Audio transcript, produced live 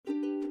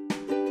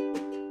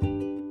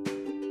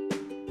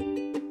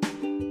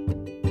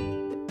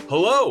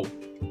Hello,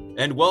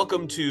 and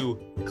welcome to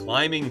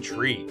Climbing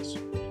Trees,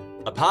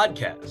 a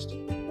podcast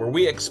where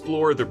we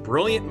explore the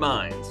brilliant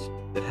minds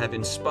that have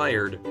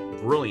inspired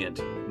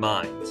brilliant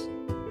minds.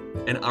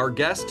 And our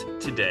guest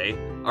today,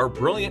 our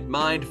brilliant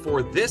mind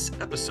for this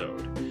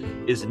episode,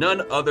 is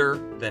none other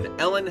than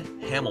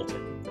Ellen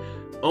Hamilton,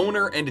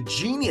 owner and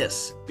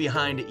genius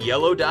behind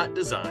Yellow Dot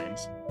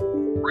Designs,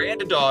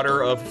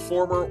 granddaughter of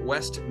former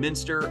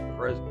Westminster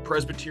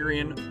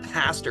Presbyterian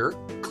pastor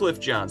Cliff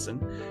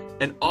Johnson,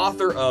 and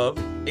author of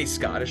A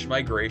Scottish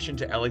Migration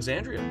to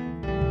Alexandria.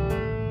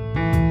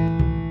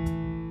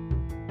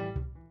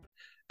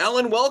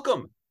 Ellen,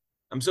 welcome.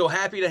 I'm so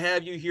happy to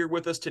have you here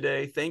with us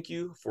today. Thank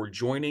you for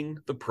joining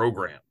the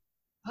program.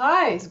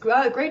 Hi, it's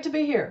great to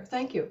be here.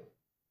 Thank you.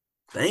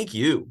 Thank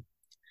you.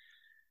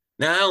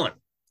 Now, Ellen,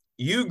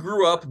 you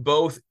grew up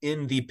both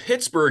in the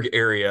Pittsburgh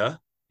area,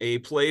 a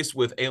place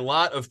with a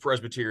lot of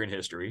Presbyterian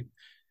history,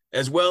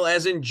 as well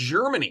as in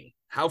Germany.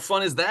 How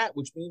fun is that?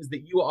 Which means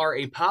that you are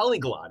a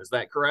polyglot. Is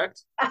that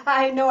correct?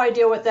 I have no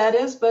idea what that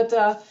is, but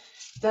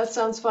that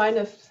sounds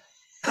fine.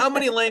 How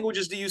many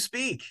languages do you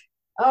speak?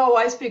 Oh,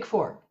 I speak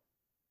 4.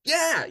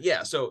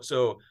 Yeah.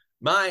 So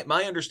my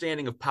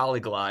understanding of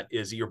polyglot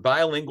is you're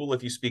bilingual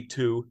if you speak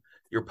 2,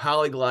 you're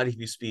polyglot if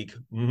you speak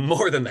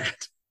more than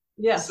that.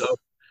 Yes. So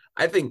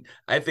I think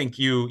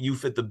you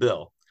fit the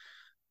bill.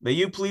 May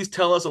you please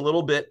tell us a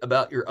little bit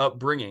about your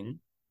upbringing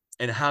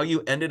and how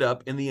you ended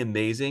up in the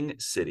amazing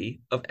city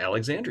of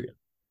Alexandria.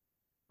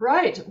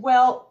 Right.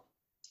 Well,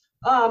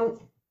 I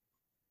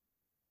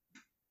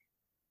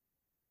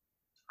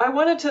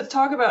wanted to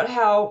talk about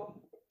how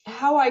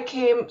I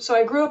came. So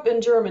I grew up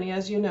in Germany,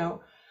 as you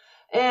know,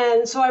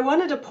 and so I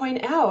wanted to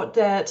point out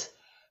that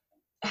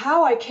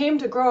how I came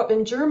to grow up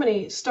in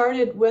Germany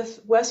started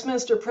with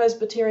Westminster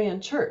Presbyterian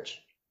Church.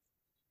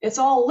 It's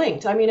all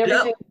linked. I mean,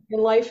 everything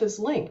in life is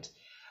linked.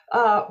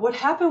 What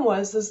happened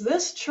was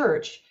this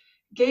church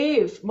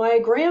gave my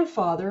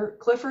grandfather,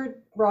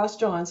 Clifford Ross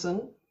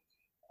Johnson,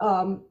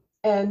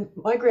 and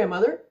my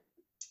grandmother,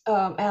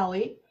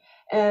 Allie,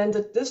 and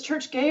this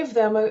church gave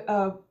them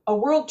a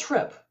world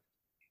trip.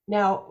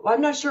 Now,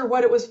 I'm not sure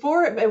what it was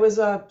for. It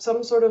was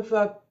some sort of,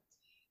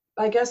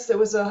 I guess it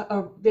was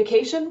a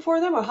vacation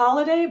for them, a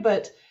holiday,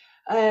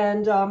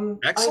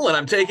 Excellent.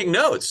 I'm taking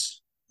notes.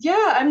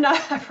 Yeah, I'm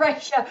not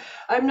right. Yeah,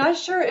 I'm not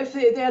sure if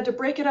they had to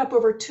break it up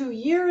over 2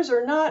 years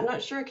or not.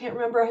 Not sure. I can't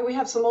remember. We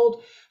have some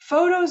old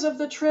photos of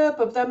the trip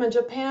of them in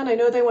Japan. I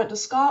know they went to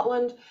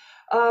Scotland.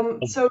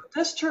 So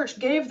this church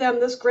gave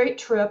them this great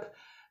trip,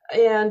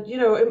 and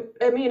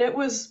it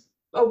was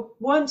a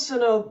once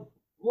in a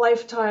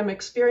lifetime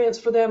experience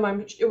for them.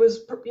 It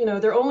was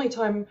their only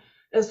time,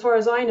 as far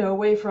as I know,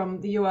 away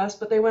from the U.S.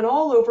 But they went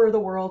all over the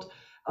world,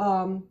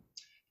 and.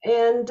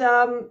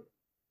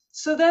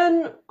 So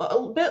then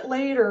a bit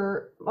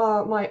later,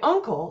 my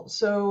uncle,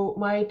 so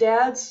my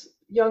dad's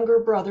younger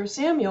brother,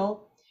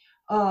 Samuel,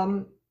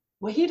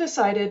 he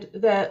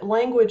decided that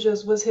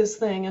languages was his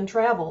thing and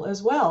travel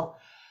as well.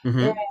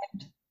 Mm-hmm.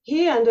 And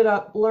he ended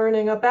up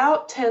learning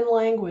about 10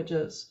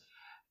 languages.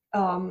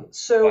 Wow.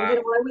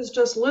 I was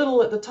just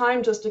little at the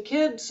time, just a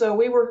kid. So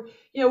we were,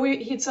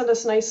 he'd send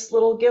us nice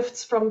little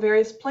gifts from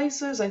various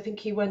places. I think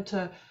he went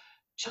to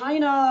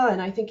China,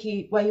 and I think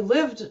he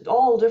lived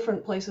all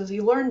different places. He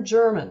learned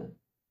German.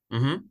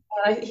 Mm-hmm.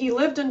 He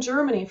lived in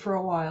Germany for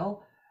a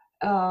while.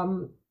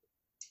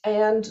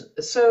 And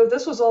so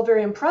this was all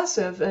very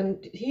impressive,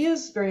 and he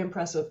is very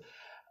impressive.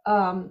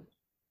 And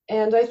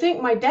I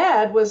think my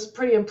dad was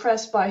pretty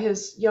impressed by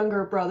his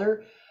younger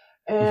brother.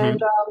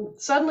 And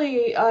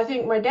suddenly, I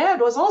think my dad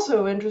was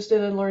also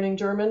interested in learning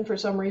German for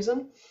some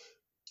reason.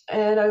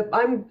 And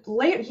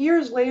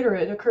years later,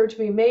 it occurred to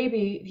me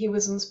maybe he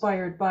was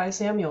inspired by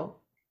Samuel.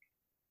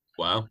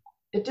 Wow.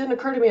 It didn't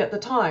occur to me at the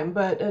time,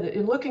 but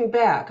in looking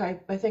back, I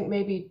think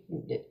maybe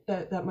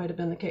that might have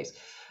been the case.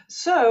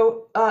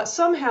 So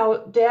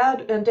somehow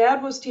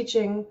Dad was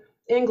teaching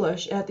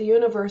English at the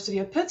University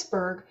of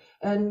Pittsburgh,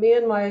 and me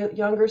and my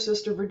younger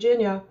sister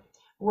Virginia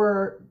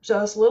were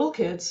just little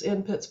kids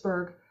in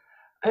Pittsburgh.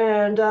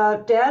 And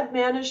Dad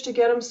managed to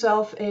get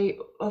himself a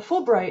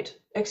Fulbright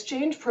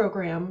exchange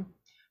program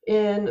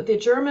in the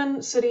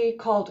German city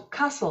called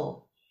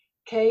Kassel,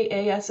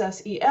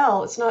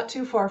 Kassel. It's not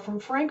too far from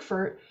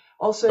Frankfurt,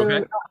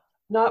 also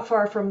not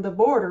far from the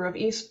border of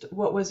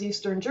what was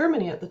Eastern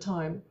Germany at the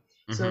time.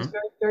 So it's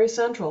very, very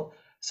central.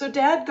 So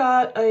Dad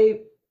got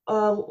a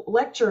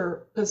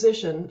lecture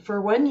position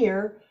for 1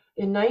 year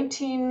in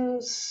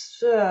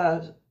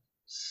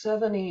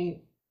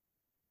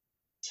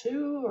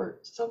 1972 or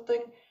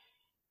something.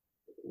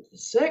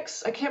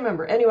 6, I can't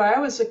remember. Anyway, I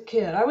was a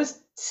kid. I was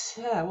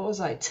 10.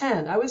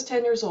 I was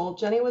 10 years old.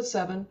 Jenny was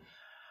 7.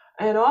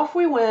 And off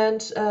we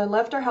went and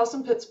left our house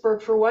in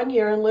Pittsburgh for 1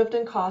 year and lived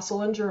in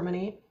Kassel in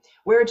Germany,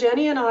 where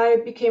Jenny and I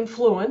became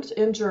fluent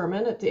in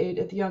German at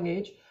the young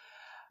age.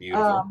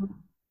 Beautiful.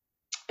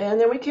 And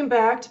then we came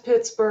back to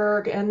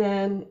Pittsburgh, and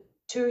then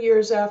 2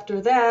 years after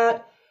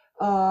that,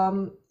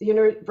 the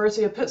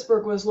University of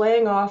Pittsburgh was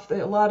laying off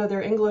a lot of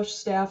their English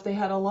staff. They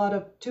had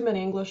too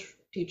many English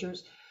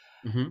teachers.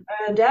 Hmm.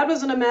 And Dad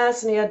was in a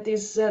mess, and he had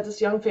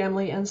this young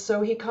family, and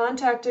so he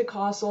contacted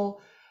COSL,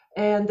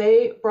 and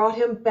they brought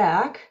him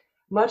back,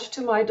 much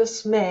to my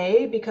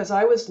dismay, because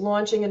I was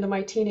launching into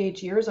my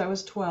teenage years. I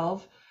was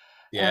 12,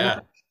 and I Yeah.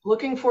 was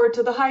looking forward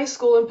to the high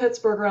school in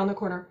Pittsburgh around the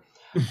corner.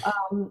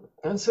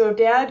 And so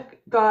Dad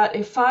got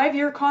a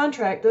 5-year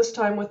contract this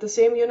time with the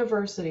same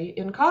university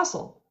in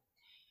COSL.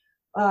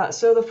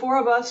 So the four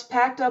of us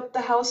packed up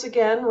the house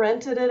again,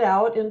 rented it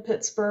out in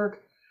Pittsburgh,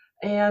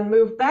 and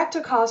moved back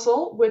to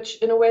COSL, which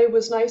in a way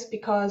was nice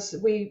because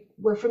we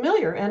were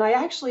familiar. And I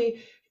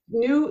actually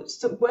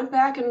went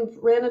back and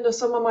ran into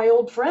some of my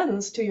old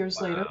friends 2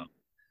 years later. Wow.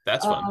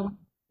 That's fun. Um,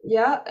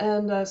 yeah,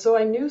 and so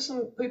I knew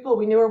some people.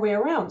 We knew our way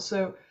around.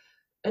 So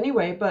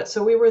anyway, but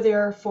so we were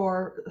there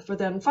for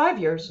then 5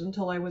 years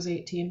until I was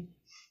 18.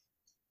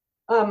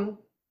 Um,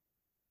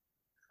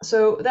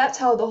 so that's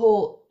how the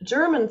whole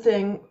German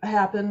thing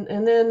happened.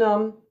 And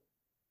then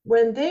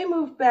when they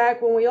moved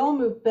back, when we all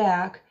moved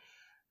back,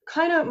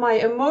 kind of my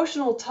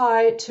emotional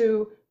tie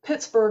to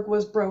Pittsburgh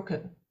was broken.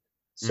 Mm.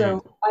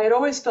 So I had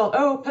always felt,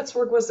 oh,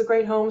 Pittsburgh was the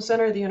great home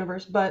center of the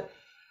universe. But,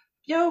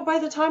 by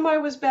the time I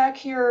was back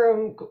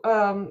here,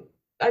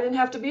 I didn't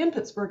have to be in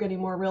Pittsburgh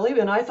anymore, really.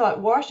 And I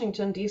thought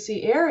Washington,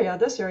 D.C. area,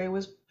 this area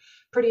was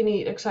pretty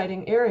neat,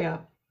 exciting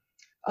area.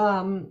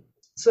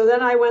 So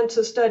then I went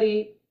to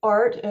study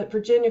art at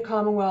Virginia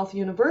Commonwealth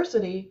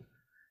University,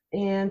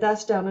 and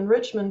that's down in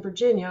Richmond,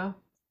 Virginia.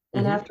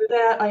 And Hmm. after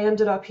that, I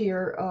ended up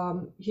here,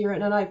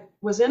 and I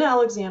was in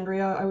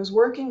Alexandria. I was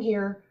working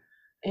here,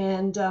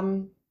 and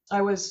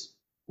I was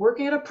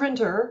working at a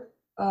printer.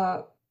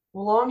 A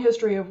long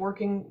history of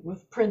working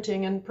with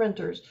printing and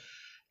printers,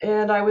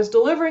 and I was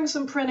delivering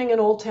some printing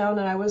in Old Town,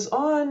 and I was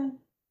on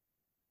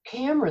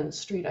Cameron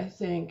Street, I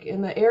think,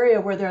 in the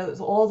area where there's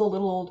all the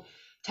little old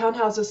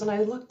townhouses. And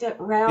I looked at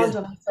round, Yeah.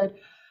 and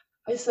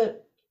I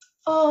said,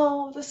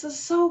 "Oh, this is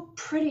so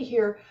pretty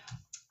here.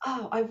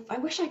 Oh, I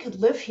wish I could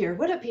live here.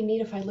 Would it be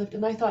neat if I lived?"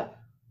 And I thought,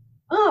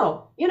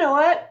 oh, you know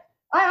what?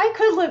 I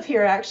could live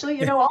here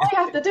actually. All I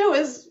have to do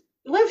is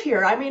live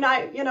here. I mean,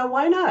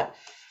 why not?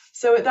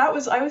 So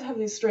I would have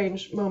these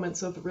strange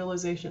moments of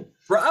realization.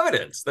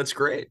 Providence. That's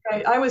great.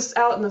 I was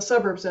out in the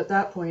suburbs at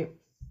that point.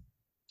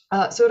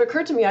 So it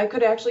occurred to me I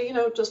could actually,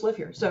 just live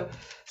here. So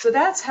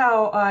that's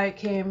how I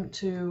came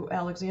to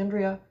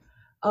Alexandria.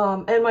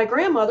 And my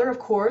grandmother, of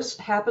course,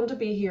 happened to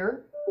be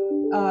here.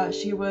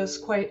 She was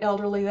quite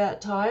elderly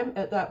at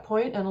that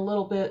point, and a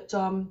little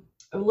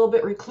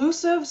bit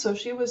reclusive. So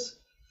she was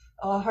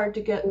hard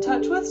to get in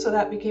touch with. So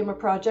that became a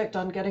project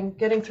on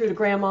getting through to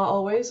grandma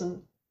always.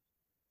 And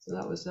so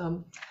that was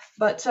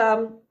But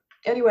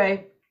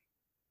anyway,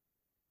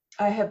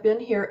 I have been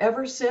here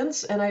ever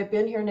since, and I've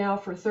been here now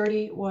for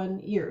 31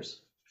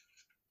 years.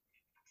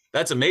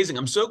 That's amazing.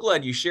 I'm so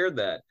glad you shared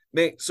that.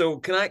 So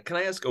can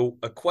I ask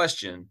a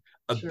question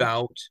Sure.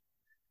 about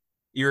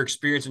your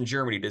experience in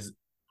Germany?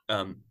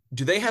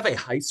 Do they have a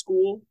high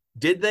school?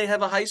 Did they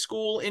have a high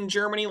school in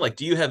Germany? Like,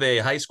 do you have a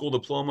high school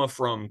diploma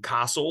from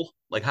Kassel?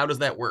 Like, how does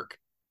that work?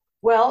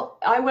 Well,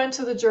 I went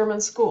to the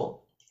German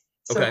school.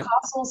 So Okay.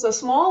 Kassel's a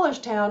smallish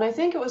town. I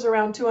think it was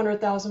around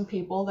 200,000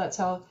 people. That's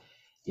how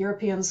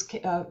Europeans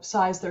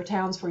size their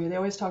towns for you. They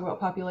always talk about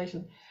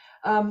population.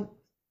 Um,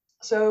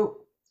 so,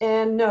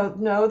 and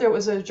no, there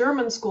was a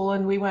German school,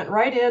 and we went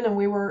right in, and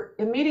we were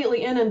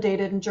immediately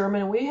inundated in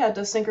German, and we had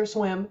to sink or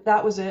swim.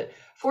 That was it.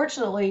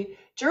 Fortunately,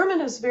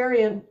 German is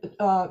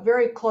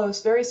very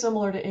close, very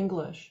similar to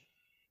English.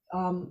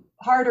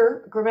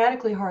 Harder,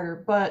 grammatically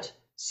harder, but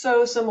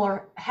so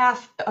similar.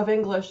 Half of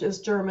English is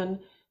German.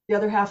 The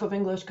other half of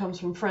English comes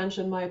from French,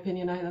 in my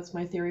opinion. That's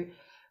my theory.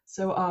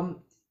 So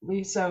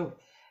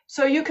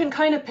so you can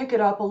kind of pick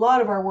it up. A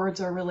lot of our words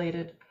are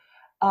related.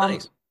 Um,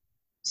 Nice.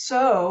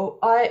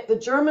 the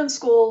German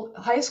school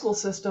high school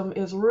system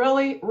is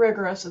really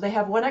rigorous. They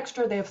have one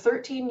extra. They have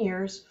 13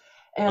 years,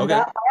 and Okay.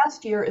 that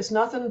last year is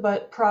nothing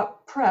but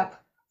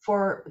prep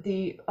for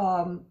the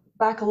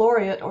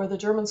baccalaureate, or the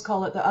Germans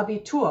call it the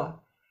Abitur.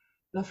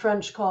 The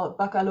French call it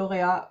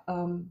baccalaureate.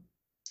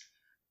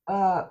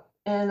 Uh,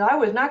 and I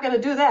was not going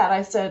to do that.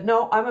 I said,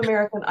 no, I'm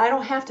American. I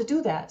don't have to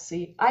do that.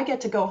 See, I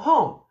get to go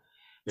home.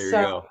 There you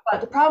So, go.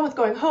 but the problem with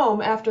going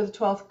home after the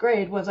 12th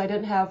grade was I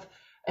didn't have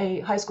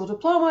a high school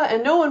diploma,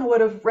 and no one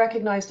would have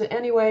recognized it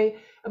anyway.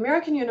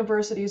 American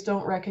universities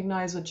don't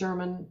recognize a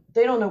German.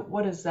 They don't know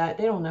what is that.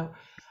 They don't know.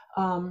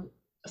 Um,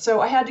 so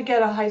I had to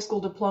get a high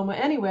school diploma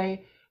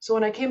anyway. So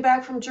when I came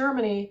back from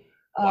Germany,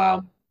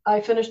 Wow. I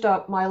finished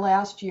up my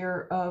last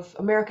year of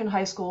American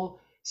high school.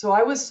 So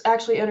I was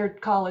actually entered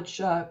college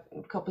a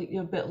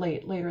bit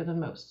later than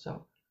most.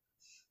 So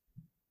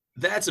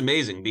That's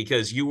amazing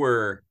because you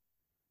were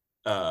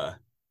uh,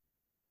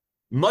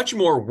 much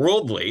more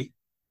worldly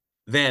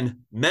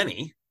than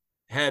many,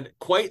 had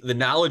quite the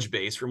knowledge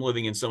base from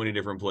living in so many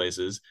different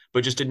places,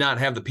 but just did not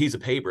have the piece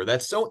of paper.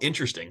 That's so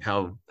interesting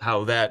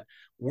how that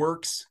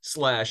works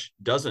slash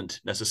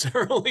doesn't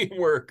necessarily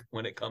work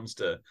when it comes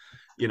to,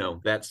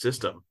 that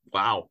system.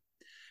 Wow.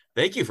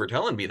 Thank you for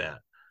telling me that.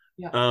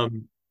 yeah.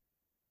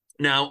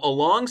 Now,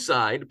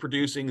 alongside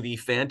producing the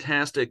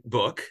fantastic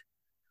book,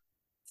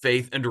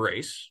 Faith and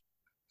Race,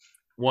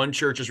 One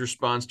Church's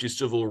Response to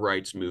Civil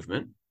Rights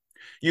Movement.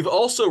 You've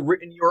also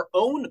written your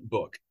own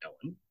book,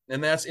 Ellen,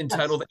 and that's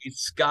entitled A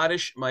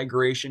Scottish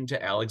Migration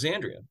to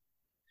Alexandria.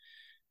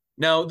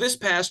 Now, this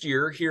past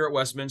year here at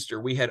Westminster,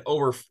 we had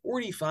over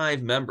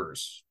 45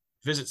 members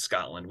visit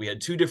Scotland. We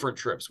had two different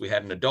trips. We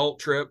had an adult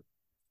trip,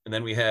 and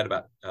then we had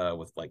about,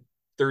 with like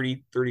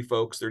 30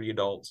 folks, 30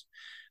 adults.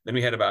 Then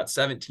we had about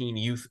 17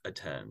 youth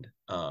attend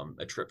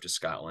a trip to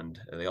Scotland.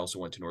 They also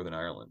went to Northern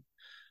Ireland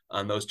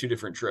on those two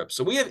different trips.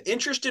 So we have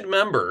interested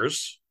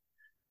members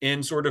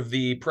in sort of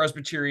the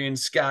Presbyterian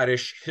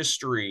Scottish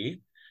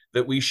history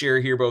that we share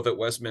here, both at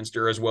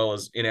Westminster as well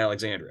as in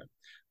Alexandria.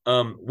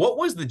 What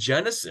was the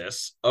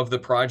genesis of the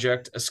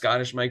project, A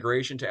Scottish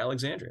Migration to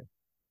Alexandria?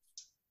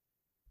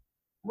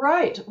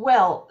 Right.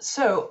 Well,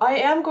 so I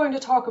am going to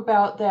talk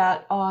about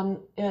that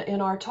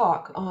in our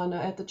talk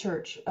at the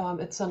church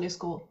at Sunday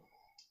school.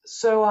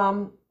 So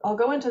I'll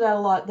go into that a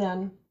lot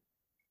then.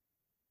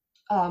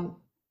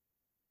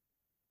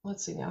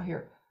 Let's see now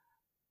here.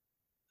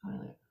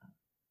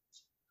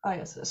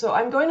 Yes. So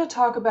I'm going to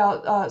talk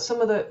about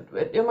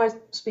in my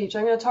speech,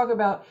 I'm going to talk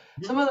about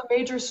some of the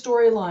major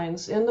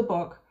storylines in the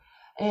book,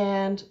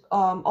 and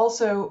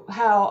also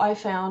how I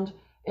found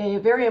a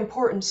very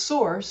important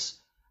source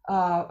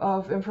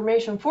of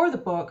information for the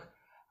book,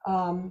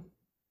 the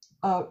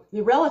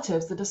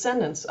relatives, the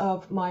descendants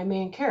of my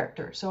main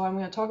character. So I'm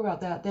going to talk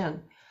about that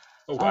then.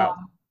 Oh, wow.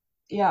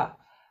 Yeah.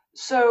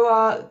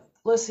 So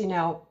let's see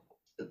now.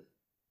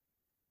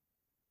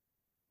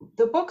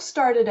 The book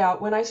started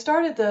out, when I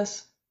started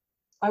this,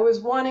 I was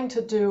wanting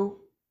to do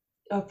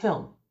a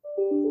film.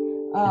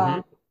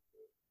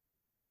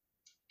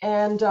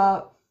 And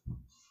now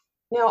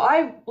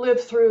I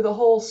lived through the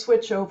whole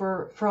switch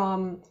over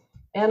from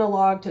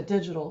analog to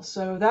digital.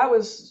 So that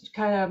was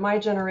kind of my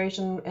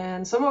generation.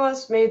 And some of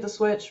us made the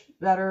switch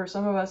better.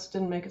 Some of us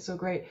didn't make it so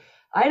great.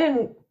 I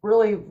didn't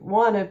really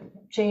want to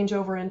change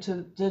over into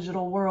the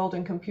digital world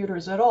and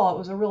computers at all. It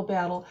was a real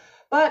battle.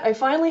 But I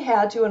finally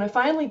had to, and I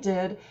finally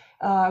did.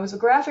 I was a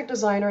graphic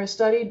designer. I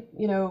studied,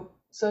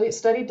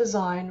 studied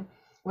design,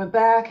 went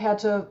back, had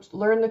to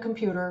learn the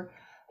computer.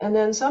 And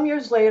then some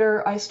years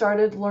later, I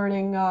started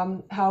learning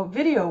how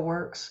video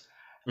works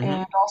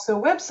and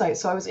also websites.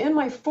 So I was in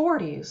my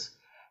 40s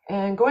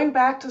and going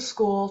back to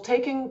school,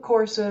 taking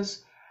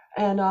courses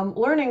and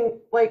learning,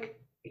 I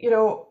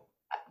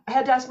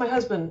had to ask my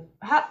husband,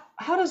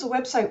 how does a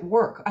website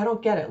work? I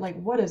don't get it.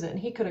 Like, what is it? And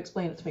he could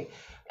explain it to me.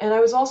 And I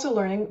was also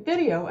learning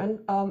video and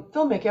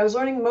filmmaking. I was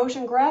learning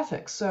motion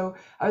graphics. So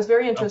I was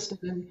very interested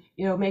in,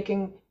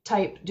 making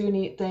type do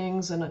neat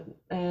things and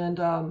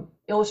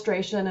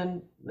illustration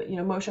and,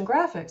 motion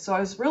graphics. So I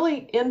was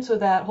really into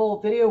that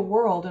whole video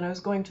world, and I was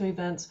going to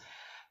events.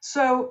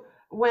 So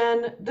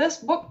when this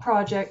book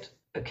project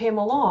came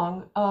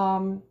along,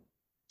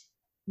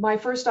 my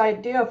first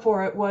idea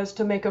for it was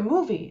to make a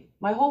movie.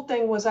 My whole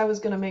thing was I was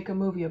going to make a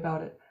movie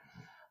about it,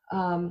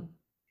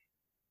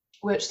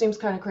 which seems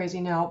kind of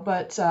crazy now,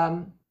 but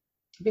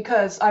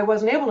because I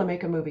wasn't able to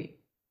make a movie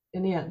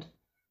in the end.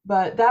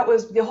 But that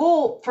was the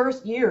whole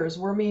first years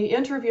were me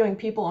interviewing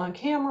people on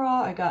camera.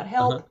 I got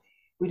help.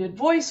 We did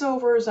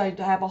voiceovers. I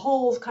have a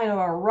whole kind of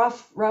a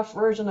rough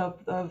version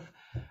of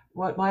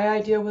what my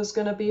idea was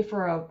going to be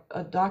for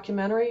a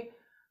documentary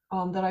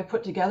that I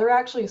put together.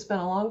 Actually, I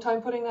spent a long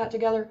time putting that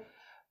together.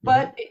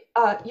 But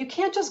you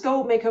can't just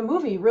go make a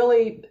movie,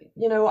 really.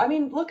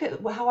 Look at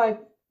how I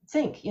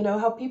think,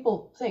 how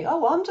people think,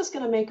 oh, well, I'm just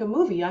going to make a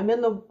movie. I'm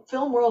in the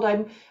film world.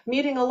 I'm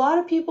meeting a lot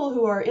of people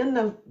who are in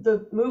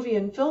the movie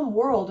and film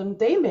world, and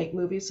they make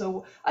movies.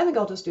 So I think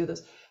I'll just do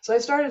this. So I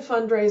started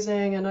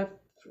fundraising, and I've,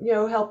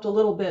 helped a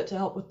little bit to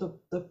help with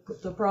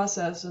the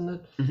process and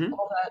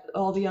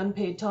all the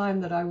unpaid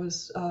time that I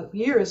was,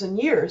 years and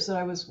years that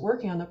I was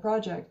working on the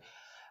project.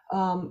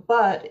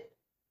 But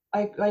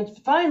I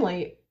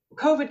finally,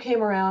 COVID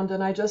came around,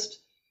 and I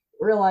just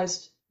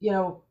realized,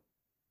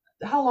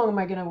 how long am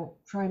I going to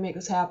try and make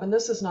this happen?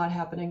 This is not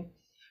happening.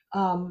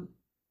 And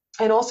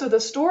also the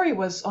story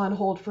was on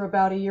hold for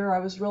about a year. I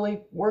was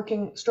really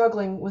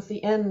struggling with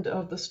the end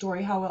of the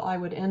story, how I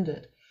would end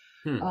it.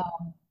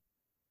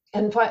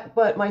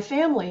 But my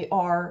family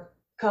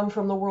come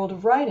from the world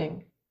of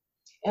writing.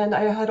 And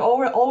I had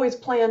always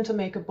planned to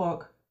make a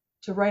book,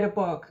 to write a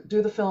book,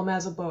 do the film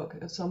as a book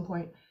at some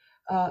point.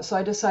 So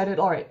I decided,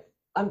 all right,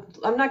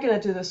 I'm not going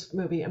to do this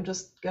movie.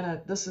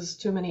 This is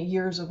too many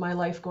years of my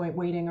life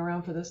waiting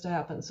around for this to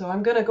happen. So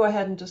I'm going to go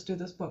ahead and just do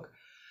this book.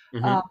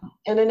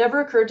 And it never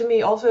occurred to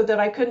me also that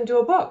I couldn't do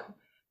a book.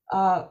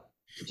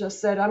 Just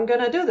said, I'm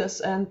going to do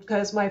this. And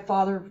because my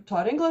father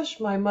taught English,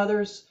 my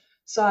mother's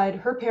side,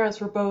 her parents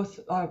were both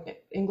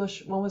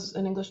English. One was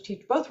an English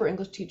teacher. Both were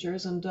English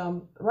teachers and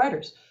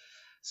writers.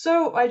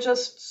 So I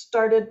just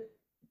started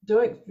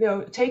doing,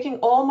 taking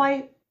all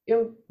my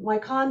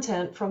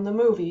content from the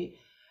movie.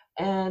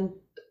 And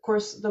of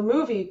course, the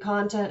movie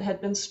content had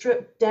been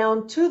stripped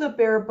down to the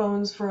bare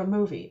bones for a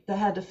movie that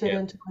had to fit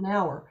into an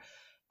hour.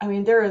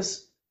 There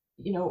is,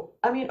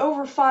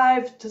 over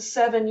 5 to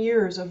 7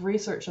 years of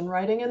research and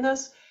writing in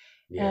this.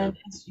 Yeah. And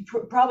you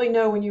probably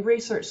know when you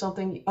research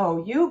something,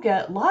 oh, you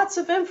get lots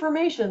of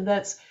information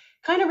that's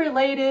kind of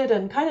related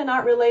and kind of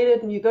not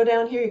related. And you go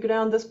down here, you go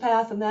down this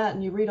path and that,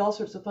 and you read all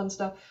sorts of fun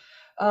stuff.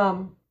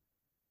 Um,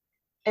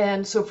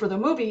 and so for the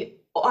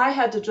movie, I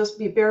had to just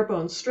be bare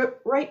bones,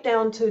 strip right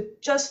down to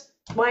just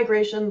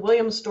migration,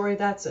 William's story,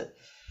 that's it.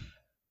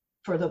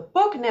 For the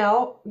book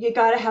now, you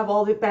got to have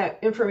all the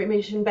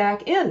information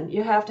back in.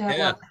 You have to have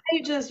Yeah. lots of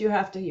pages.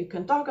 You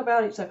can talk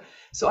about it.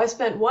 So I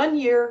spent 1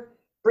 year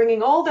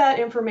bringing all that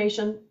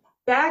information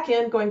back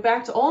in, going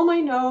back to all my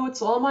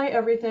notes, all my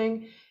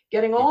everything,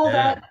 getting all Yeah.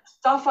 that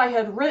stuff I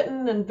had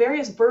written and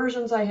various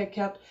versions I had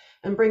kept,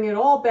 and bringing it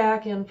all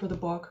back in for the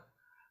book.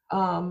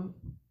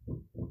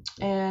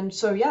 And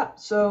so yeah,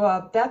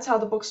 so that's how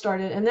the book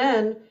started. And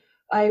then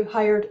I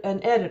hired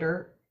an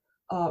editor,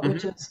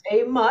 which Mhm. is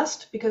a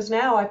must because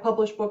now I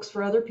publish books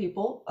for other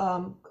people.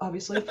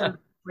 Obviously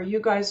for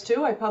you guys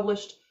too. I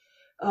published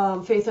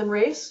Faith and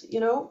Race,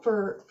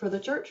 for the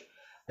church.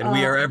 And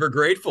we are Um, ever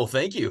grateful.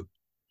 Thank you.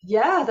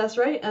 yeah, that's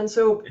right. And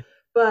so,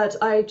 but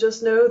I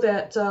just know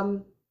that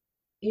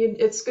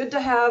it's good to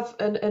have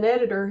an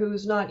editor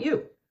who's not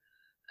you.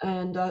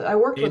 And Amen. I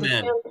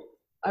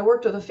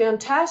worked with a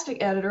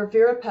fantastic editor,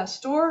 Vera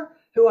Pastor,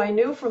 who I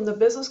knew from the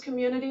business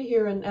community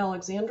here in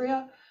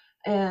Alexandria.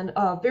 And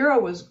Vera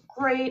was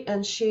great,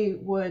 and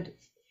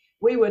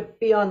we would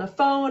be on the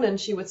phone, and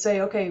she would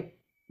say, "Okay,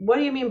 what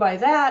do you mean by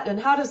that? And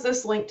how does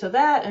this link to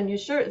that? And you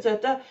sure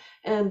that?"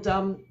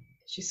 And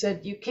she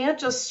said, "You can't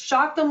just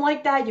shock them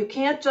like that. You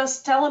can't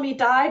just tell them he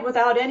died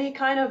without any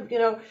kind of."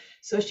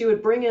 So she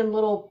would bring in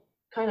little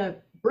kind of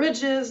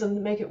bridges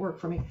and make it work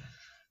for me.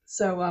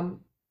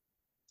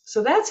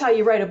 So that's how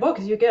you write a book,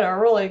 is you get a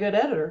really good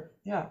editor.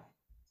 Yeah.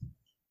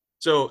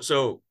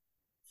 So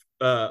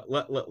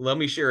let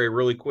me share a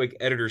really quick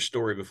editor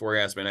story before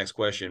I ask my next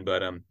question. But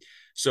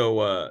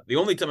the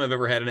only time I've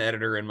ever had an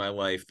editor in my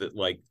life that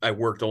like I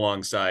worked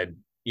alongside,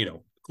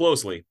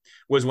 closely,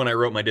 was when I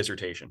wrote my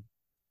dissertation.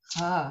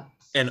 Ah.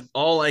 And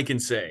all I can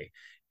say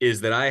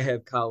is that I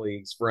have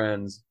colleagues,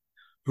 friends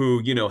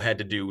who, had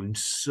to do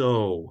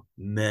so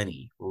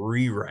many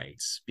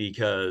rewrites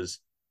because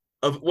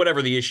of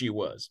whatever the issue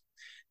was.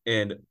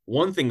 And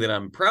one thing that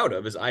I'm proud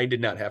of is I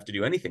did not have to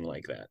do anything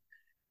like that.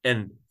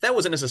 And that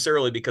wasn't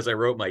necessarily because I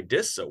wrote my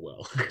diss so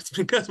well. It's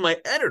because my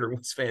editor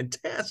was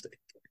fantastic.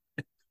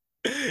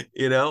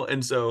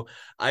 And so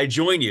I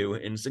join you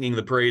in singing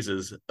the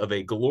praises of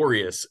a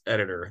glorious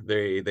editor.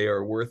 They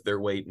are worth their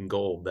weight in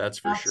gold, that's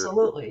for sure.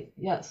 Absolutely.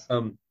 Yes.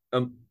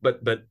 But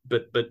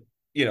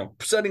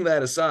setting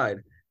that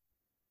aside,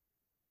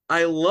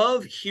 I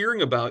love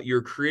hearing about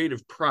your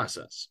creative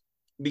process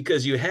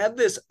because you had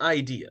this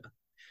idea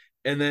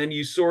and then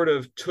you sort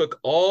of took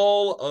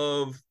all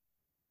of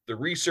the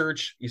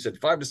research, you said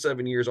 5 to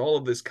 7 years, all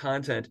of this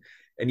content,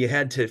 and you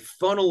had to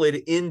funnel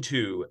it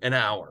into an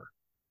hour.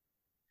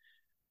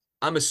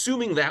 I'm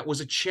assuming that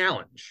was a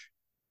challenge.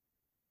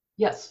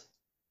 Yes.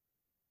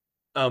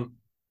 I'm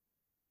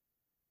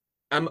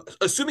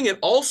assuming it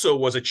also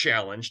was a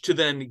challenge to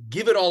then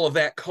give it all of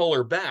that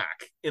color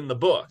back in the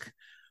book.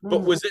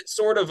 But was it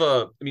sort of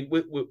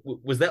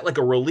was that like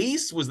a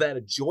release? Was that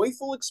a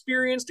joyful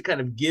experience to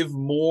kind of give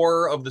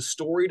more of the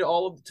story to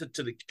all of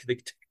to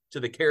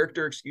the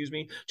character,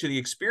 to the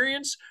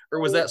experience? Or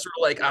was that sort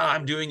of like,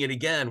 I'm doing it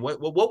again?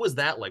 What was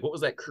that like? What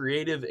was that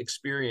creative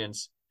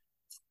experience?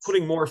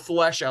 Putting more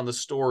flesh on the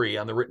story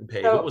on the written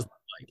page. What was that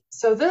like?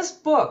 So this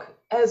book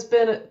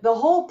the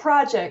whole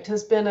project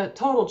has been a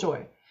total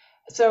joy.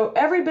 So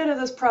every bit of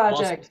this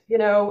project,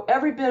 awesome.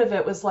 Every bit of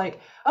it was like,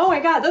 oh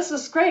my God, this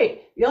is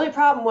great. The only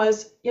problem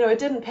was, it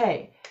didn't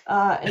pay.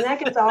 And that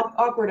gets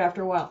awkward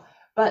after a while.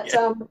 But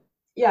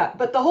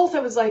but the whole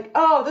thing was like,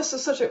 oh, this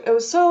is it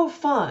was so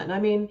fun. I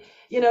mean,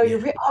 now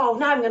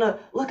I'm going to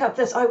look up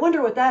this. I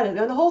wonder what that is.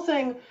 And the whole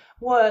thing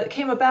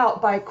came about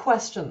by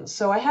questions.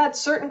 So I had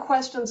certain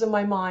questions in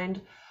my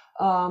mind.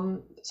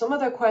 Some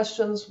of the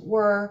questions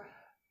were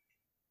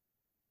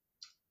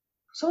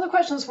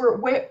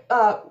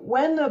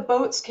when the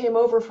boats came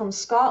over from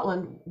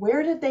Scotland,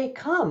 where did they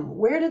come?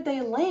 Where did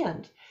they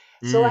land?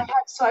 So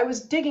I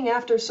was digging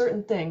after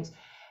certain things.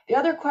 The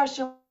other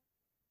question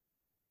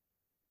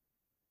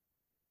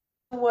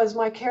was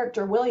my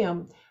character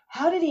William.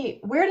 Where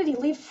did he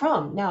leave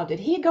from? Now, did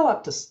he go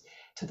up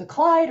to the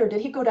Clyde, or did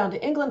he go down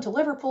to England to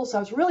Liverpool? So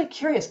I was really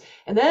curious.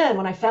 And then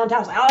when I found out, I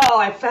was like, oh,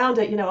 I found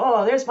it.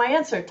 Oh, there's my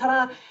answer.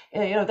 Ta-da!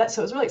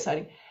 So it was really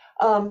exciting.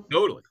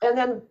 Totally. And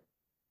then.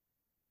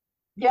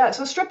 Yeah,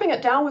 so stripping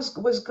it down was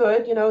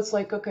good. It's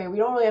like, okay, we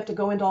don't really have to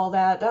go into all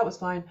that. That was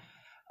fine.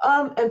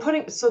 And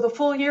the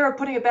full year of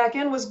putting it back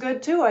in was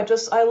good too.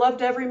 I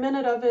loved every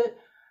minute of it.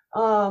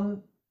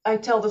 I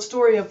tell the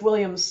story of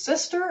William's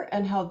sister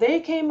and how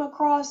they came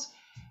across,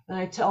 and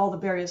I tell the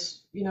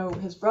various,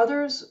 his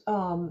brothers.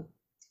 And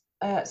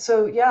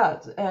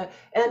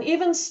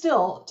even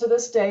still to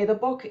this day, the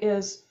book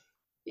it's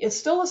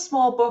still a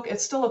small book.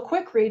 It's still a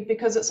quick read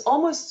because it's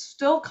almost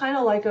still kind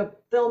of like a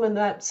film in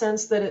that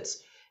sense that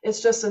it's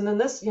just, and then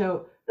this,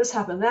 this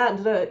happened, that,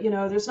 and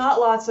there's not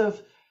lots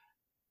of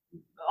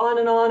on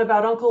and on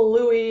about Uncle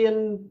Louis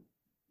and,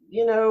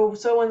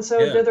 so and so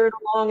Yeah. dithered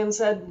along and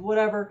said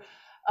whatever.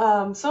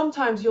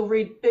 Sometimes you'll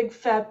read big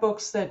fat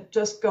books that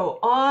just go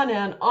on,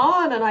 and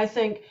I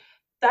think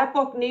that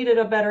book needed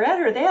a better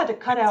editor. They had to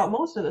cut out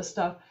most of this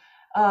stuff.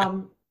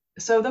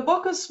 So the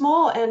book was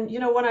small, and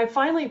when I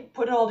finally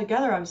put it all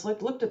together, I was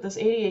like, looked at this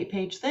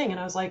 88-page thing, and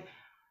I was like,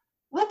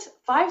 what,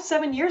 5,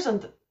 7 years,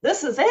 and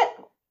this is it?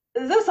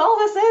 Is this all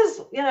this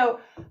is?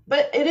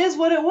 But it is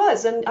what it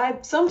was. And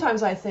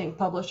sometimes I think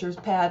publishers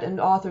pad and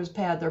authors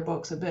pad their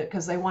books a bit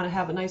because they want to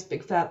have a nice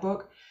big fat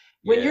book.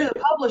 When you're Yeah. the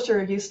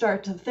publisher, you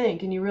start to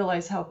think and you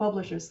realize how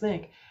publishers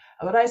think.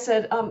 But I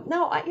said,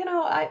 no,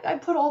 I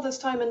put all this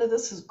time into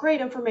this. This is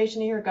great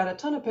information here. Got a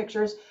ton of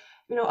pictures.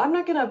 I'm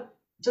not going to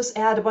just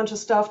add a bunch of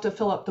stuff to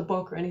fill up the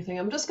book or anything.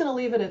 I'm just going to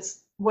leave it.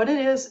 It's what it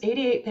is,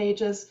 88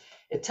 pages.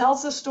 It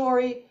tells the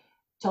story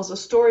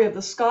of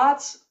the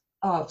Scots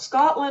of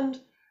Scotland,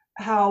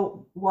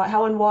 how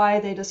and why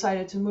they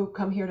decided to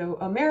come here to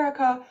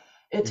America.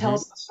 It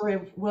tells the story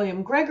of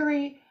William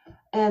Gregory,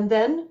 and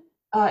then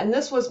and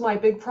this was my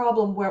big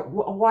problem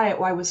why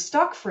I was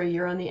stuck for a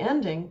year on the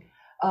ending,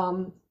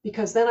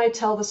 because then I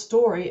tell the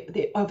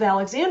story of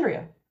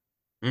Alexandria.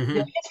 The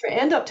history. I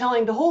end up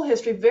telling the whole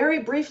history very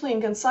briefly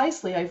and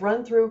concisely. I've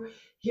run through,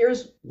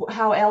 here's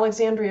how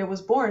Alexandria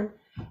was born,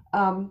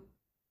 and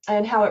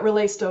how it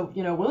relates to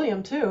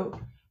William too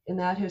in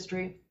that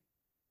history.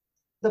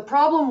 The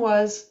problem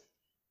was,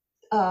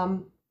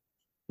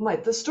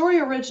 the story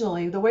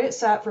originally, the way it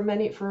sat for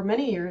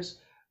many years,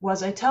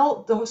 was I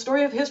tell the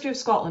story of history of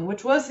Scotland,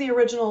 which was the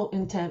original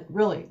intent.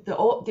 Really,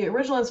 the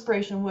original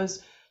inspiration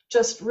was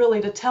just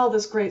really to tell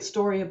this great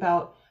story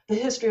about the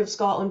history of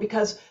Scotland,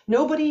 because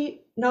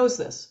nobody knows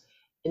this,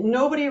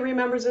 nobody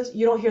remembers this.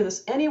 You don't hear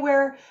this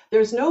anywhere.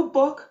 There's no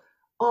book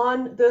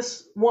on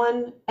this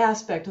one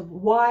aspect of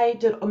why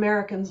did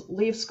Americans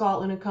leave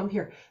Scotland and come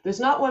here. There's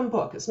not one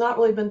book. It's not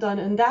really been done.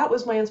 And that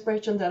was my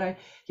inspiration, that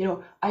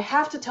I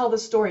have to tell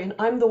this story, and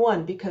I'm the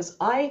one, because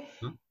I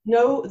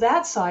know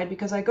that side,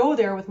 because I go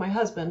there with my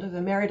husband.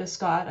 I married a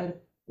Scot. I don't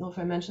know if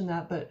I mentioned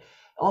that, but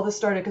all this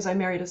started because I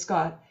married a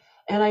Scot.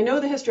 And I know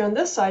the history on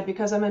this side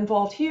because I'm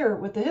involved here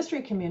with the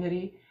history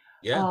community.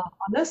 Yeah. On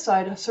this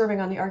side,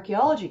 serving on the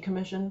Archaeology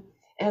Commission.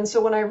 And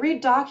so when I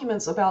read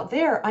documents about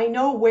there, I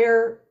know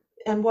where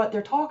and what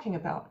they're talking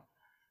about.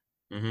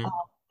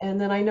 And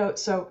then I know,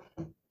 so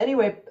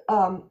anyway,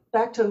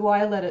 back to why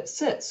I let it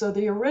sit. So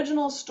the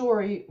original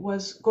story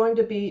was going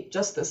to be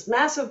just this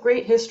massive,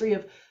 great history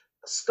of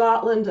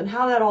Scotland and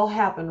how that all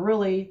happened,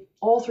 really,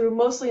 all through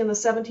mostly in the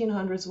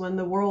 1700s, when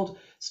the world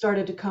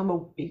started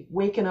to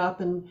waken up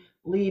and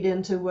lead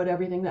into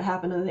everything that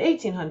happened in the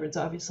 1800s,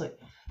 obviously.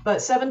 But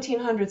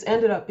 1700s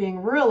ended up being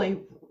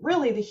really,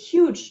 really the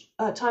huge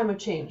time of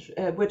change,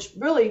 which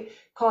really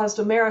caused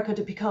America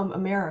to become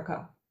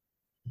America.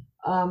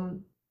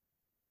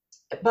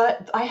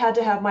 But I had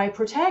to have my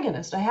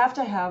protagonist. I have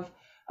to have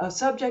a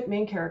subject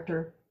main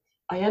character.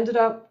 I ended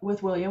up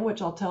with William,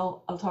 which I'll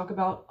talk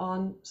about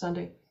on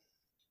Sunday.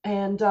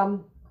 And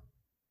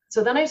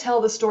so then I tell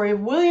the story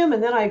of William,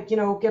 and then I,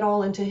 get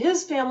all into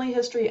his family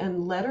history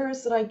and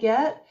letters that I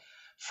get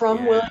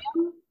from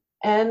William,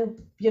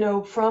 and,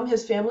 from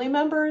his family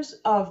members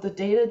of the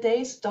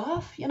day-to-day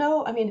stuff,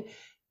 I mean,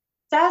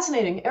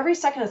 fascinating. Every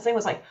second of the thing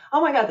was like,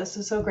 oh my God, this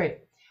is so great.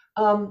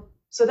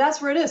 So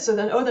that's where it is. So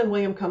then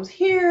William comes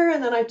here,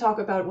 and then I talk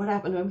about what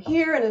happened to him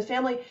here and his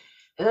family.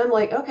 And I'm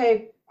like,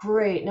 okay,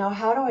 great. Now,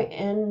 how do I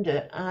end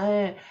it?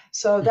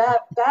 So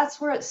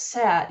that's where it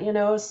sat,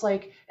 it's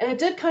like, and it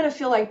did kind of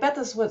feel like, bet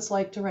this is what it's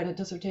like to write a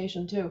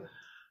dissertation too.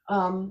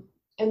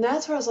 And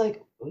that's where I was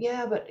like,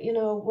 yeah, but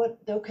what,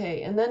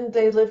 okay. And then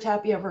they lived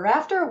happy ever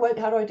after.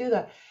 How do I do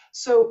that?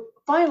 So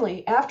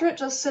finally, after it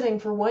just sitting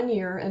for 1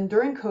 year and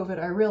during COVID,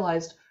 I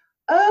realized,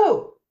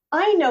 oh,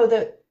 I know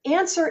the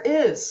answer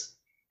is.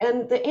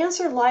 And the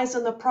answer lies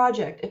in the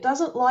project. It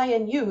doesn't lie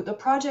in you. The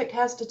project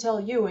has to tell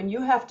you, and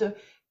you have to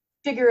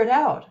figure it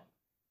out.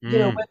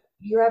 When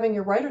you're having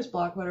your writer's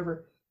block,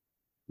 whatever,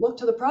 look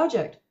to the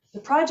project.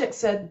 The project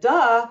said,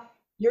 duh,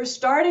 you're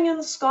starting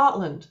in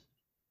Scotland.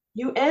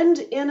 You end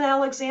in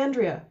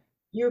Alexandria.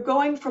 You're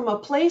going from a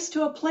place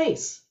to a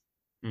place.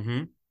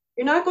 You're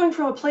not going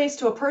from a place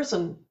to a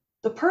person.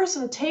 The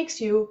person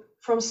takes you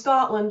from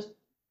Scotland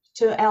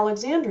to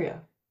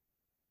Alexandria.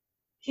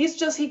 He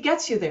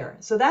gets you there.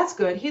 So that's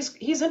good.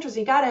 He's interested.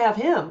 You got to have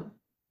him.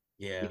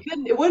 Yeah.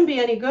 It wouldn't be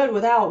any good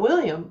without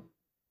William.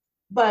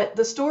 But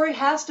the story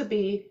has to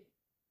be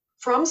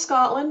from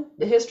Scotland,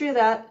 the history of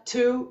that,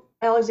 to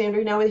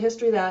Alexandria, now with the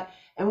history of that.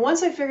 And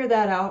once I figured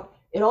that out,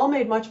 it all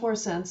made much more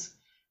sense.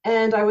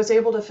 And I was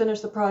able to finish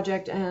the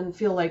project and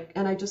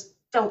I just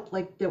felt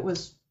like it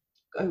was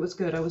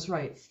good. I was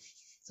right.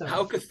 So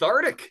how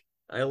cathartic.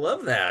 I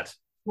love that.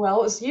 Well,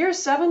 it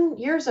was 7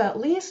 years at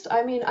least.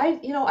 I mean,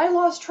 I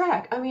lost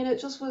track. I mean,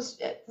 it just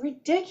was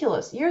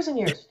ridiculous. Years and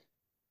years.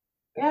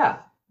 Yeah,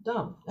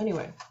 dumb.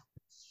 Anyway.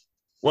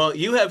 Well,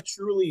 you have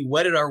truly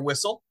wetted our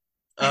whistle.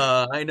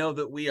 I know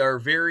that we are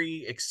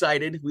very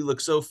excited. We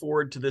look so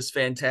forward to this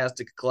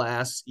fantastic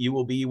class. You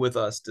will be with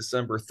us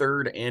December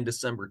 3rd and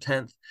December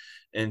 10th.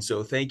 And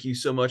so thank you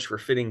so much for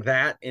fitting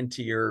that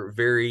into your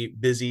very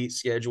busy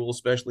schedule,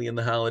 especially in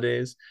the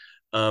holidays.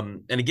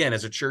 And again,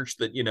 as a church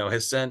that,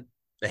 has sent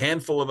a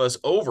handful of us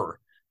over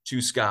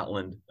to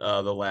Scotland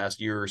the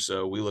last year or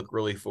so, we look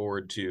really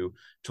forward to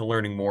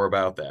learning more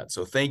about that.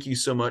 So thank you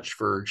so much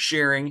for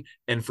sharing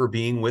and for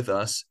being with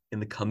us in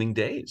the coming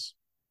days.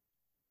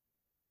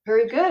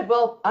 Very good.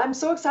 Well, I'm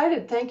so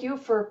excited. Thank you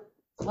for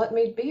letting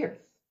me be here.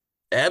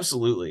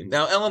 Absolutely.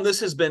 Now, Ellen, this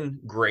has been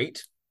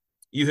great.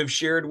 You have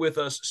shared with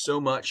us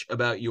so much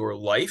about your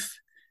life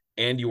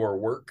and your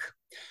work,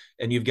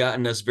 and you've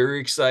gotten us very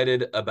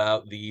excited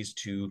about these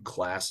two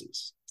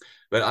classes.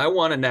 But I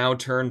want to now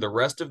turn the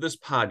rest of this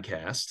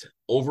podcast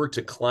over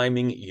to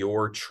climbing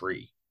your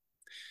tree.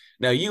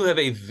 Now, you have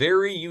a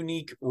very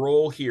unique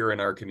role here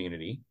in our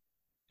community,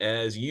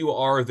 as you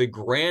are the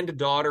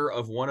granddaughter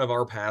of one of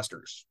our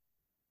pastors,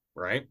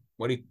 right?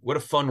 What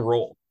a fun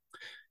role.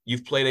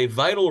 You've played a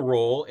vital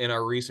role in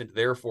our recent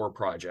Therefore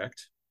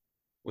project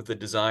with the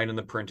design and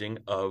the printing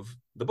of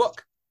the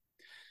book.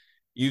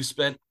 You've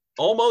spent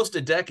almost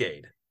a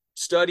decade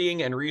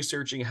studying and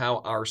researching how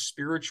our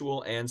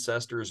spiritual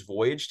ancestors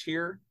voyaged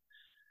here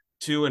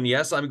to, and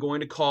yes, I'm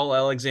going to call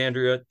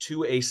Alexandria,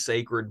 to a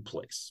sacred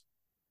place.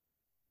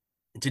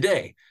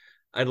 Today,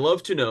 I'd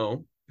love to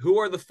know, who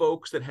are the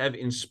folks that have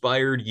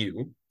inspired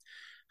you?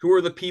 Who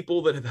are the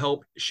people that have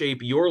helped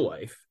shape your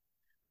life?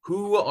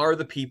 Who are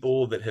the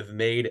people that have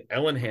made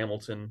Ellen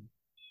Hamilton,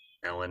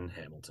 Ellen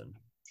Hamilton?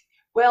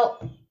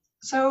 Well,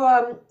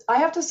 so I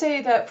have to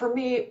say that for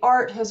me,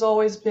 art has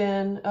always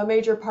been a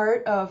major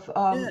part of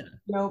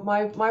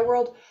my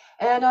world,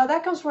 and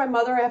that comes from my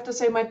mother. I have to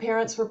say my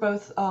parents were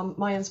both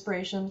my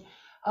inspiration.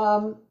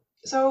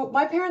 So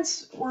my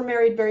parents were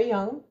married very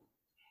young,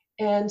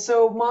 and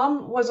so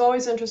mom was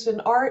always interested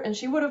in art, and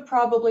she would have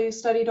probably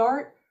studied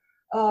art,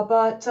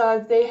 but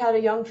they had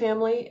a young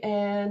family,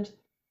 and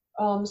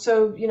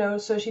so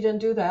she didn't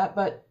do that,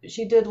 but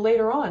she did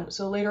later on.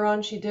 So later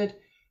on, she did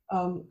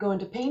go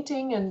into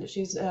painting, and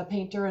she's a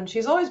painter, and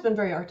she's always been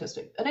very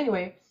artistic. But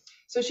anyway,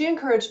 so she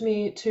encouraged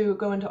me to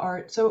go into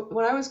art. So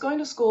when I was going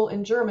to school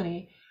in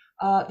Germany,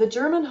 the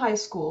German high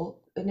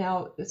school,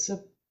 now it's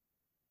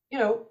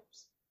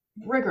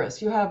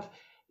rigorous.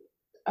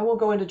 I won't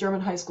go into German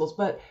high schools,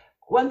 but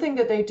one thing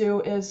that they do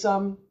is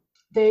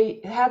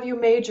they have you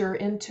major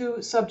in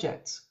 2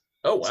 subjects.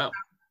 Oh, wow.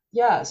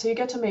 Yeah, so you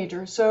get to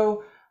major.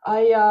 So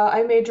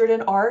I majored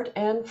in art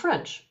and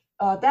French.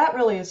 That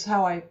really is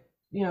how I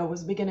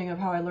was the beginning of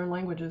how I learned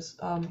languages.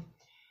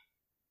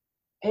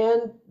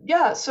 And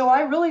yeah, so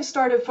I really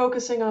started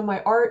focusing on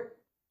my art,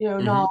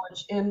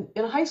 knowledge in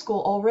high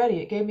school already.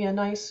 It gave me a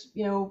nice,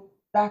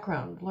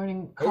 background,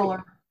 learning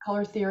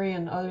color theory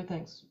and other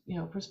things,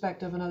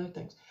 perspective and other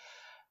things.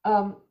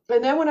 And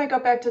then when I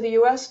got back to the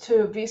US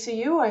to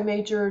VCU, I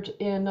majored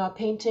in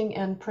painting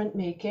and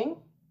printmaking.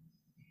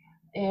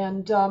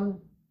 And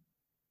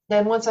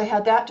then once I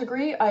had that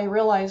degree, I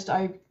realized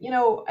I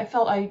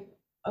felt I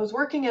was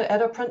working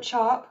at a print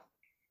shop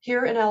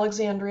here in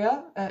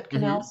Alexandria at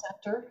Canal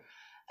Center,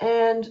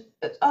 and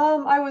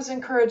I was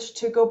encouraged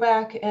to go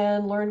back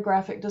and learn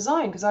graphic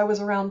design because I was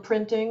around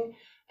printing,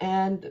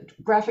 and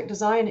graphic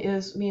design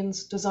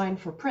means design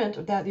for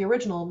print. That the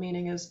original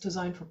meaning is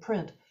design for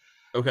print.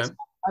 Okay. So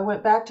I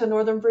went back to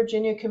Northern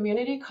Virginia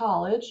Community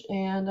College,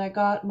 and I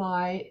got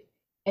my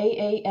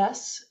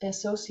AAS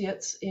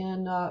Associates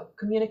in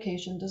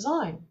Communication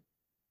Design.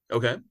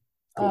 Okay.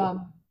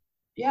 Cool.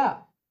 Yeah.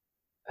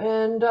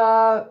 And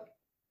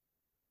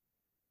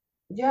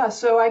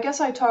so I guess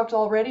I talked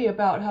already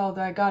about how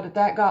that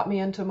got me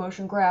into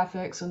motion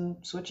graphics and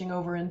switching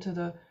over into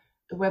the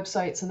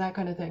websites and that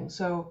kind of thing.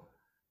 So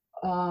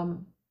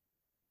that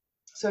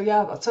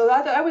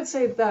I would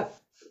say that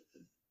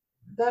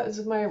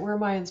is where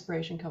my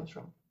inspiration comes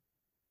from.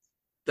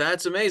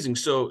 That's amazing.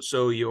 So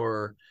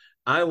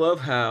I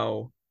love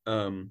how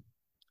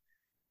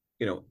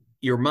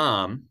your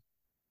mom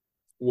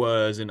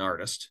was an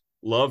artist,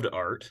 loved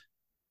art.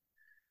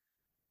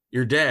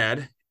 Your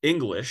dad,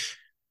 English,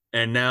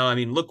 and now, I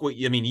mean, look what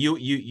you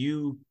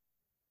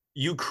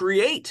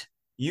create,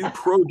 you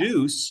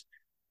produce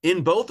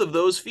in both of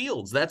those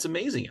fields. That's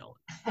amazing, Ellen.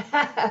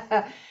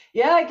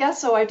 Yeah, I guess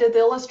so. I did the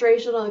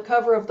illustration on the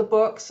cover of the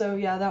book, so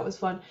yeah, that was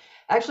fun.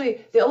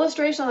 Actually, the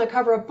illustration on the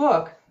cover of the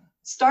book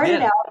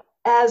started out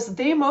as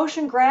the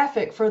motion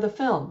graphic for the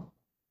film.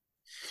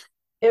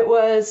 It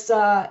was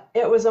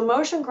a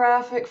motion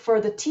graphic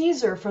for the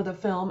teaser for the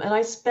film, and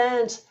I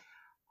spent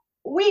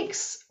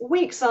weeks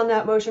on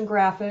that motion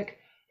graphic.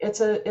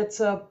 It's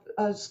a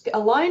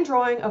line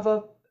drawing of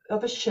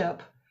a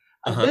ship.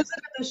 I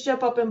visited the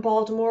ship up in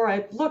Baltimore.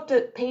 I looked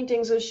at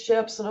paintings of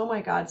ships, and oh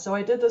my God! So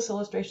I did this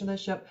illustration of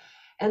the ship,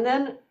 and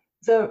then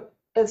the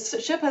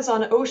ship has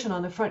an ocean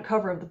on the front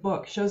cover of the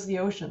book. Shows the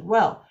ocean.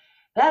 Well,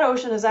 that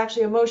ocean is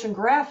actually a motion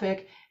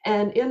graphic,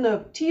 and in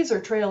the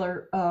teaser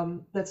trailer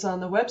that's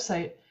on the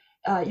website,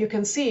 you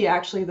can see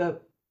actually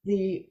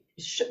the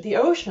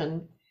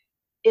ocean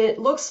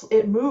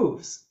it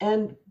moves.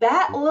 And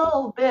that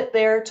little bit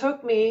there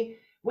took me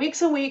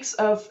weeks and weeks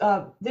of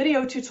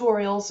video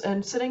tutorials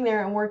and sitting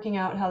there and working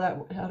out how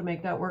to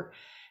make that work.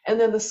 And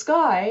then the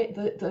sky,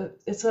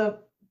 it's a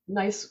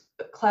nice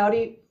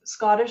cloudy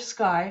Scottish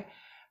sky.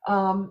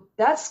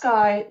 That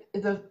sky,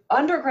 the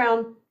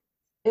underground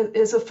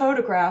is a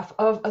photograph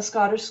of a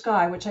Scottish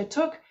sky, which I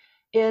took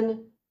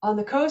on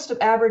the coast of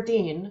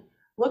Aberdeen,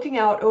 looking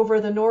out over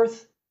the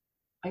North,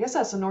 I guess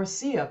that's the North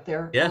Sea up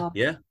there. Yeah.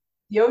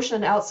 The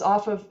ocean out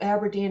off of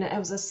Aberdeen. It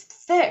was this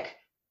thick,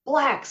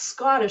 black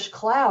Scottish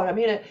cloud. I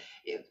mean,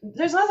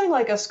 there's nothing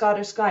like a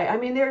Scottish sky. I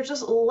mean, there's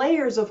just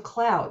layers of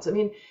clouds. I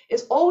mean,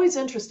 it's always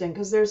interesting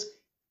because there's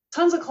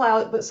tons of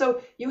clouds. But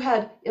so you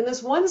had, in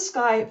this one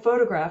sky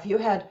photograph, you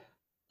had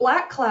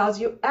black clouds.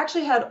 You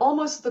actually had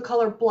almost the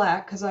color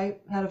black because I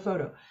had a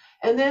photo.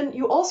 And then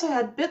you also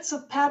had bits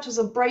of patches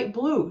of bright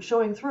blue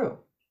showing through.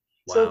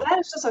 Wow. So that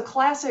is just a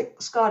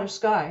classic Scottish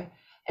sky.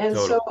 And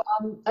totally.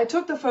 So I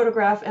took the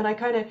photograph and I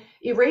kind of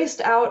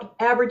erased out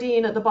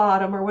Aberdeen at the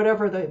bottom or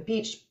whatever, the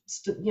beach,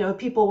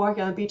 people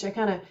walking on the beach. I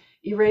kind of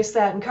erased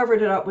that and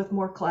covered it up with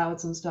more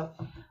clouds and stuff.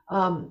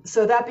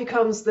 So that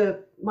becomes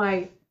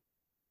my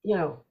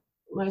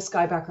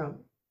sky background.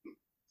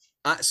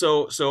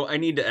 So I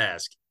need to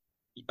ask,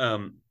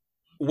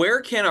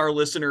 where can our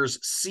listeners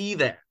see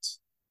that?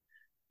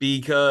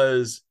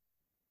 Because,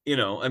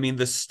 I mean,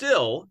 the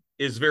still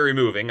is very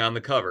moving on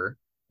the cover,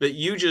 but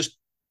you just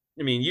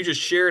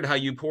shared how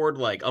you poured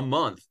like a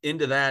month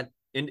into that,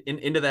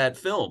 into that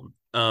film,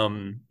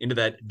 into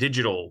that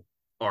digital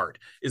art.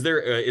 Is there,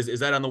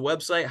 is that on the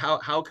website?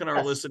 How can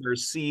our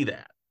listeners see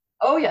that?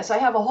 Oh, yes. I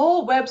have a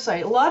whole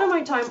website. A lot of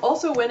my time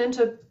also went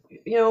into,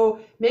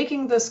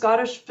 making the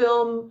Scottish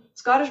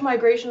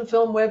migration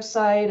film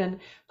website and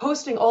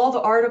posting all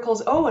the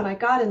articles. Oh, and I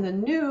got in the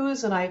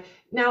news, and I'm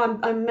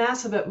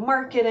massive at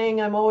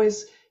marketing. I'm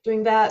always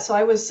doing that. So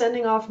I was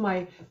sending off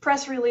my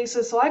press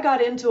releases. So I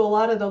got into a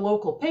lot of the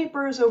local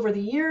papers over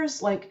the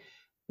years, like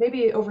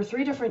maybe over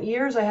 3 different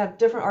years. I have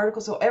different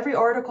articles. So every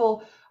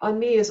article on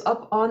me is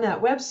up on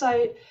that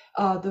website.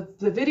 The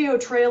video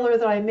trailer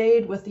that I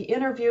made with the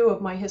interview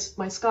of my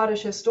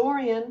Scottish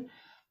historian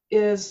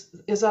is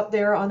up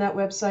there on that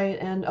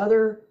website, and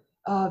other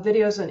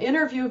videos. An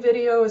interview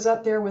video is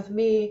up there with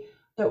me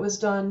that was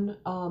done.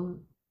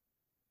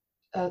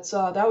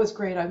 That was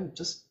great. I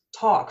just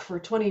talk for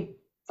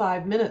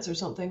 25 minutes or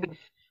something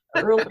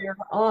earlier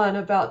on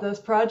about this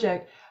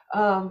project.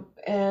 So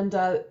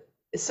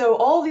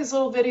all these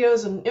little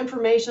videos and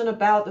information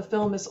about the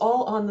film is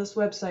all on this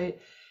website.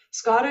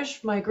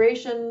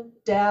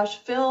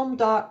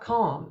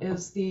 ScottishMigration-film.com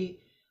is the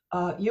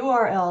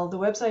URL, the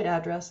website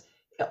address.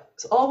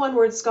 It's all one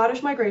word,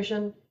 Scottish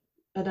Migration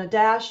and a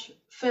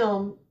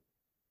 -film.com.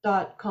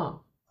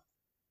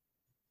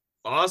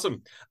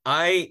 Awesome.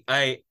 I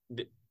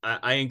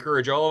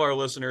encourage all of our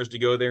listeners to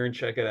go there and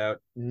check it out,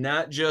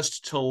 not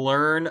just to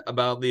learn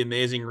about the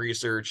amazing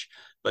research,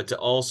 but to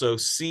also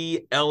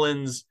see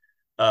Ellen's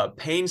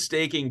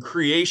painstaking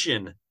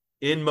creation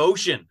in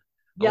motion.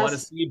 Yes. I want to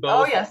see both.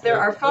 Oh, yes. There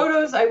are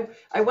photos. I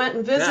went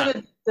and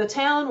visited the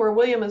town where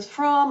William is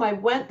from. I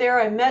went there.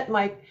 I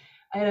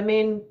had a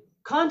main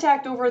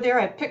contact over there.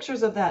 I have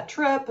pictures of that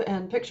trip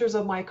and pictures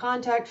of my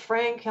contact,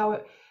 Frank,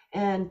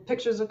 and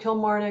pictures of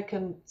Kilmarnock.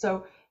 And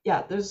so,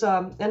 yeah, there's,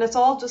 and it's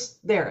all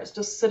just there. It's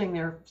just sitting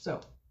there. So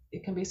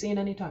it can be seen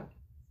anytime.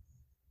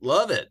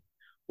 Love it.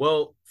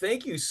 Well,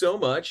 thank you so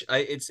much.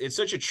 It's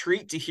such a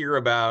treat to hear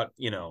about,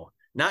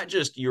 not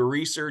just your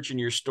research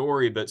and your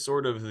story, but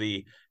sort of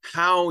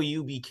how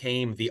you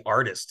became the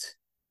artist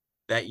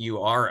that you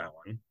are,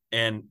 Ellen.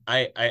 And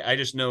I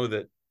just know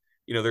that,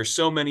 there's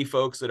so many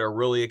folks that are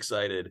really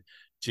excited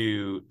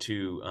to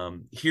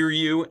hear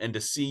you and to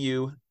see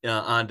you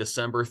on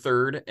December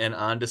 3rd and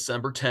on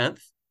December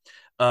 10th.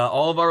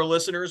 All of our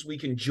listeners, we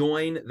can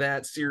join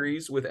that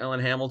series with Ellen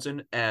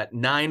Hamilton at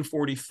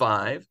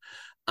 9:45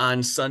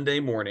 on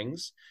Sunday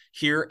mornings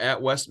here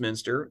at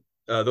Westminster.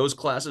 Those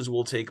classes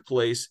will take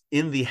place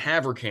in the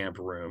Haverkamp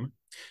room.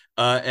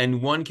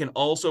 And one can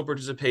also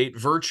participate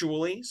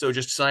virtually. So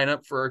just sign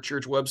up for our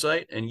church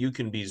website and you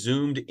can be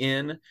zoomed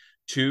in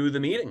to the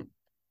meeting.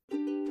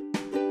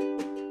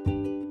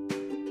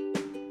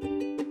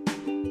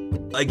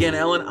 Again,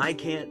 Ellen, I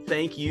can't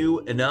thank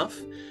you enough.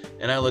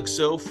 And I look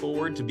so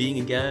forward to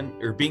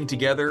being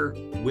together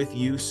with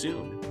you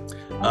soon.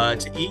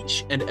 To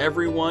each and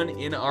everyone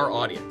in our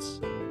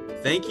audience,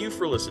 thank you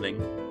for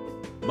listening.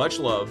 Much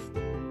love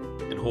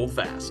and hold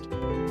fast.